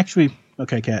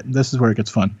 Kat, this is where it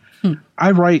gets fun.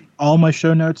 I write all my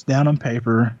show notes down on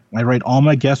paper. I write all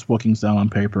my guest bookings down on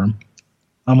paper.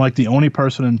 I'm like the only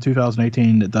person in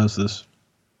 2018 that does this,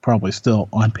 probably still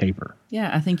on paper. Yeah,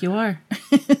 I think you are.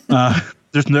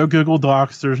 There's no Google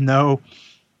Docs. There's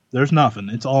nothing.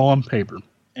 It's all on paper.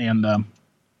 And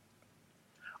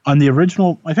on the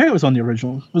original, I think it was on the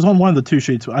original. It was on one of the two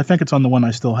sheets. I think it's on the one I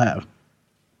still have.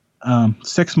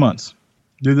 6 months.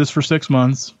 Do this for 6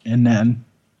 months, and then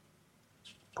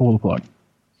pull the plug.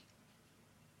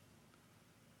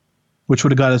 which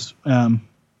would have got us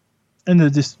into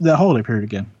that holiday period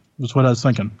again. Was what I was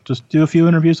thinking. Just do a few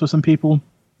interviews with some people.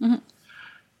 Mm-hmm.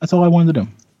 That's all I wanted to do.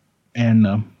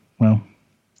 And well,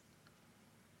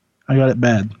 I got it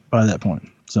bad by that point.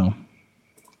 So, and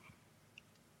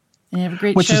you have a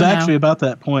great which show is actually now. about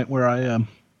that point where I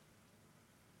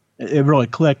it really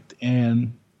clicked,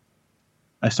 and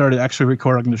I started actually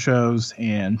recording the shows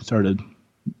and started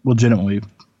legitimately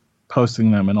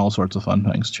posting them, and all sorts of fun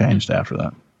things changed after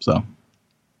that. So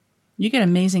You get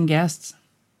amazing guests.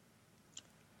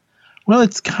 well,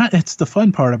 it's the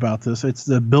fun part about this. It's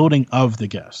the building of the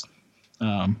guest.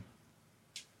 I'll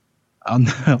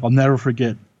never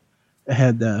forget. I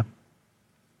had the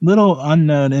little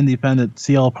unknown independent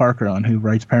C.L. Parker on, who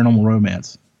writes paranormal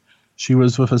romance. She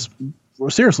was with us,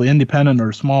 seriously independent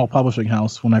or small publishing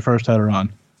house when I first had her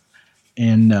on,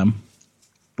 and the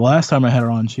last time I had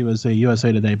her on, she was a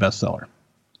USA Today bestseller.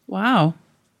 Wow.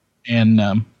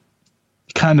 And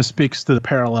kind of speaks to the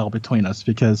parallel between us,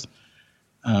 because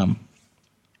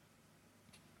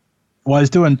well, I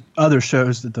was doing other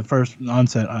shows at the first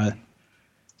onset,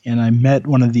 and I met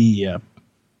one of the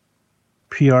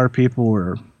PR people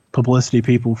or publicity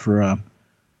people for a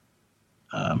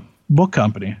book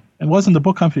company. It wasn't the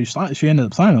book company she ended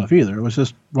up signing with either. It was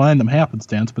just random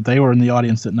happenstance, but they were in the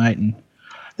audience at night, and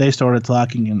they started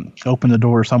talking and opened the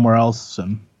door somewhere else,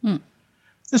 and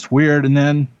just weird. And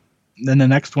then the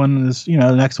next one is,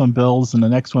 the next one builds, and the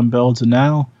next one builds, and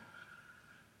now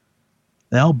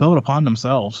they all build upon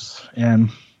themselves. And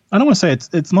I don't want to say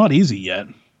it's not easy yet.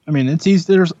 I mean, it's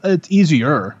easy. It's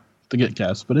easier to get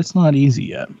guests, but it's not easy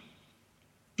yet.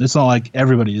 It's not like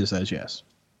everybody just says yes.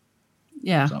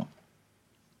 Yeah. So.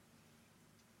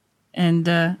 And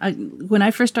when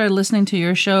I first started listening to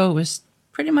your show, it was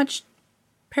pretty much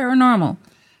paranormal.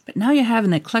 But now you have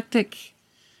an eclectic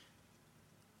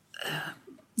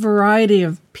variety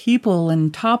of people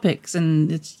and topics,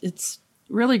 and it's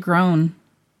really grown.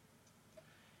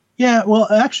 Yeah,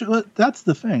 well, actually, that's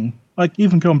the thing. Like,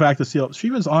 even going back to CL,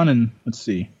 she was on in, let's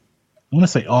see, I want to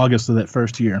say August of that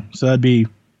first year. So that'd be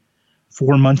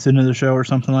 4 months into the show or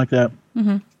something like that.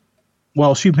 Mm-hmm.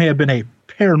 Well, she may have been a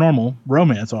paranormal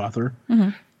romance author. Mm-hmm.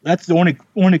 That's the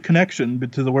only connection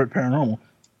to the word paranormal.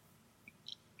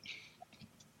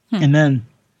 And then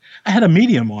I had a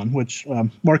medium on, which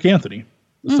Mark Anthony,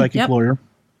 the psychic lawyer.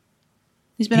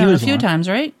 He's been on a few times,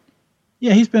 right?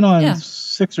 Yeah, he's been on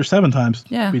 6 or 7 times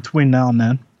between now and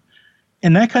then.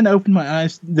 And that kind of opened my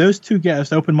eyes. Those two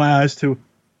guests opened my eyes to,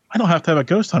 I don't have to have a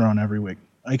ghost hunter on every week.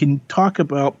 I can talk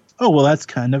about, that's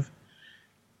kind of,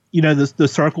 the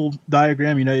circle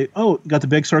diagram, you got the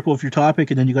big circle of your topic,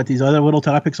 and then you got these other little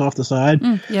topics off the side.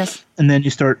 Yes. And then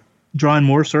you start drawing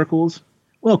more circles.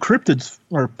 Well, cryptids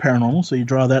are paranormal, so you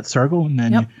draw that circle, and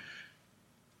then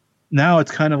now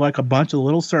it's kind of like a bunch of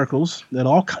little circles that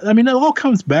it all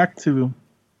comes back to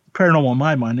paranormal in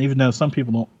my mind, even though some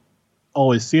people don't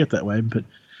always see it that way. But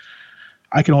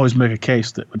I can always make a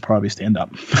case that would probably stand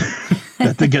up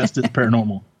that the guest is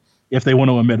paranormal, if they want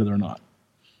to admit it or not.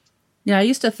 Yeah, I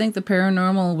used to think the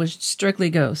paranormal was strictly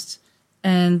ghosts.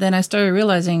 And then I started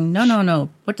realizing, no.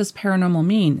 What does paranormal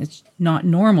mean? It's not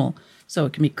normal. So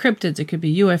it can be cryptids, it could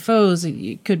be UFOs,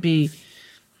 it could be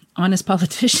honest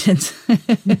politicians.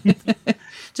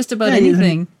 Just about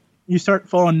anything. You start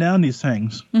falling down these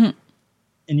things. Mm-hmm.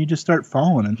 And you just start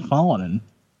falling. And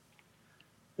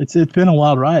it's been a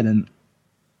wild ride, and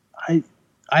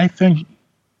I think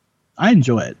I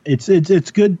enjoy it.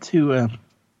 It's good to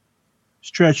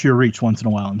stretch your reach once in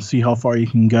a while and see how far you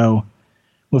can go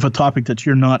with a topic that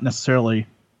you're not necessarily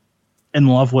in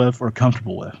love with or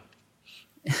comfortable with.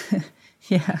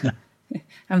 Yeah.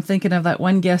 I'm thinking of that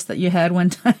one guest that you had one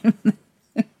time.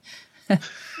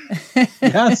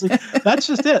 Yes, that's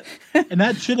just it. And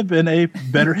that should have been a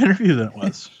better interview than it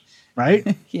was,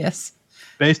 right? Yes.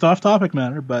 Based off topic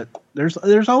matter, but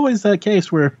there's always that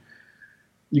case where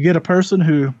you get a person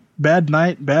who bad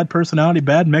night, bad personality,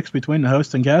 bad mix between the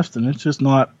host and guest, and it's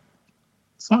not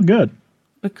good.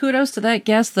 But kudos to that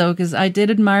guest, though, because I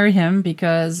did admire him,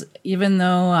 because even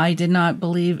though I did not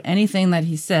believe anything that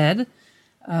he said,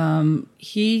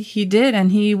 he did,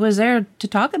 and he was there to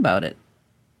talk about it.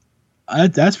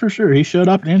 That's for sure. He showed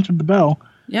up and answered the bell.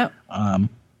 Yep.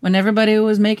 When everybody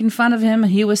was making fun of him,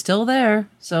 he was still there.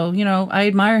 So, I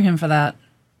admire him for that.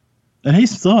 And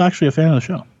he's still actually a fan of the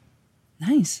show.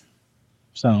 Nice.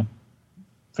 So,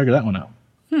 figure that one out.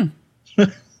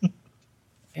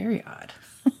 Very odd.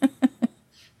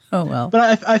 Oh, well.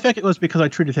 But I think it was because I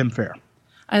treated him fair.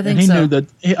 I think and he so. knew that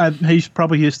he's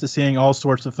probably used to seeing all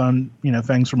sorts of fun,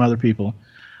 things from other people.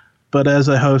 But as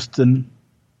a host, and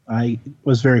I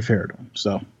was very fair to him.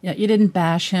 So Yeah, you didn't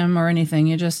bash him or anything.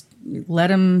 You just let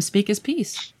him speak his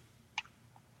piece.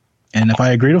 and if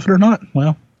I agreed with it or not,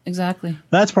 well, Exactly.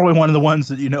 that's probably one of the ones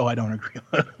that I don't agree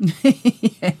with.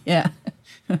 Yeah.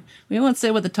 We won't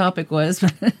say what the topic was,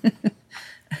 but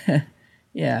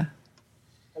yeah.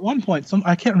 At one point,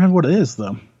 I can't remember what it is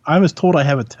though. I was told I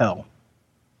have a tell.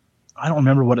 I don't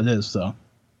remember what it is though.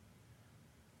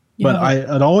 But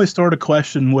I'd always start a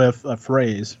question with a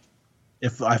phrase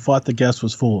if I thought the guest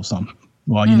was full of something.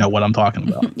 Well, you know what I'm talking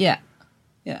about. Yeah.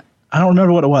 Yeah. I don't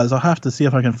remember what it was. I'll have to see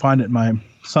if I can find it in my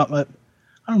something. I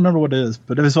don't remember what it is,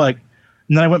 but it was like,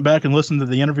 and then I went back and listened to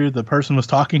the interview the person was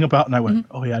talking about, and I went,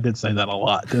 oh yeah, I did say that a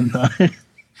lot, didn't I?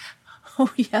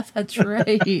 Oh yeah, that's right.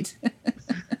 It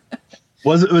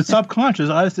was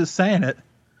subconscious. I was just saying it.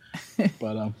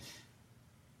 But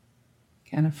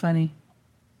Kind of funny.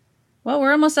 Well,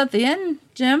 we're almost at the end,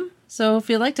 Jim. So if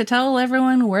you'd like to tell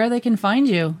everyone where they can find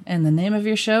you and the name of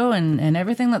your show and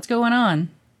everything that's going on.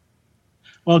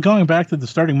 Well, going back to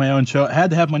starting my own show, I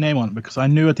had to have my name on it because I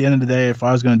knew at the end of the day, if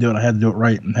I was going to do it, I had to do it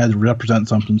right and had to represent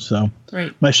something. So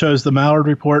Right. my show is The Mallard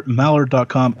Report,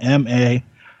 Mallard.com,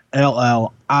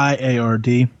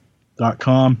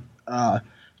 MALLIRD.com.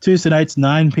 Tuesday nights,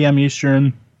 9 p.m.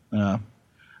 Eastern,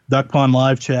 Duck Pond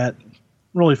live chat.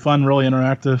 Really fun, really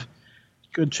interactive.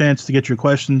 Good chance to get your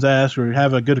questions asked or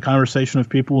have a good conversation with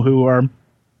people who are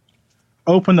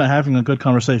open to having a good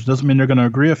conversation. Doesn't mean they're going to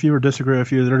agree with you or disagree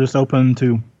with you. They're just open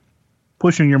to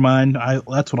pushing your mind.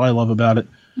 That's what I love about it.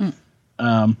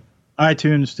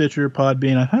 iTunes, Stitcher,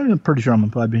 Podbean. I'm pretty sure I'm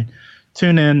on Podbean.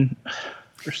 Tune in.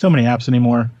 There's so many apps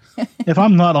anymore. If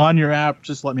I'm not on your app,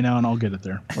 just let me know and I'll get it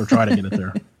there or try to get it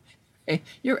there. Hey,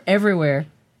 you're everywhere.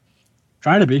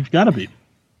 Try to be. Got to be.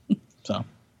 So.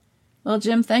 Well,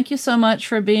 Jim, thank you so much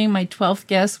for being my 12th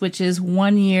guest, which is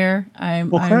 1 year.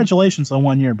 Congratulations on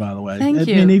 1 year, by the way. Thank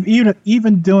you. I mean,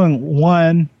 even doing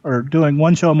one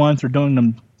show a month or doing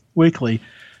them weekly,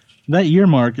 that year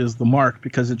mark is the mark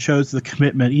because it shows the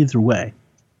commitment either way.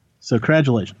 So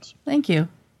congratulations. Thank you.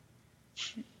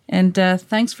 And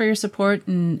thanks for your support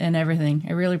and everything.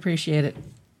 I really appreciate it.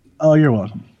 Oh, you're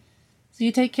welcome. So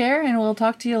you take care, and we'll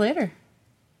talk to you later.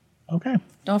 Okay.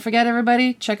 Don't forget,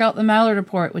 everybody, check out the Mallard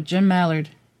Report with Jim Mallard.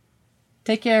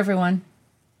 Take care, everyone.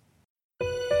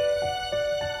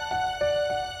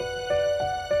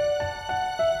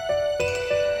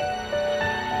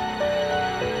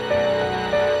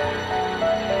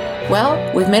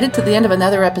 Well, we've made it to the end of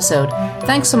another episode.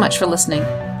 Thanks so much for listening.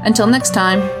 Until next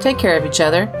time, take care of each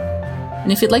other.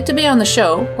 And if you'd like to be on the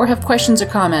show or have questions or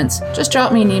comments, just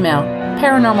drop me an email,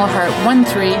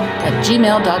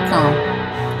 paranormalheart13@gmail.com.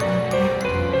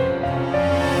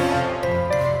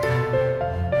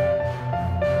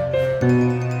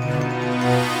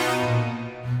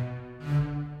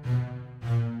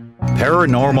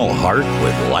 Paranormal Heart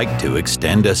would like to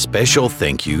extend a special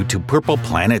thank you to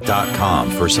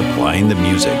PurplePlanet.com for supplying the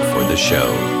music for the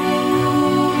show.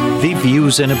 The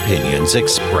views and opinions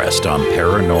expressed on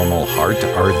Paranormal Heart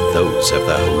are those of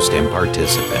the host and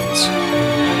participants.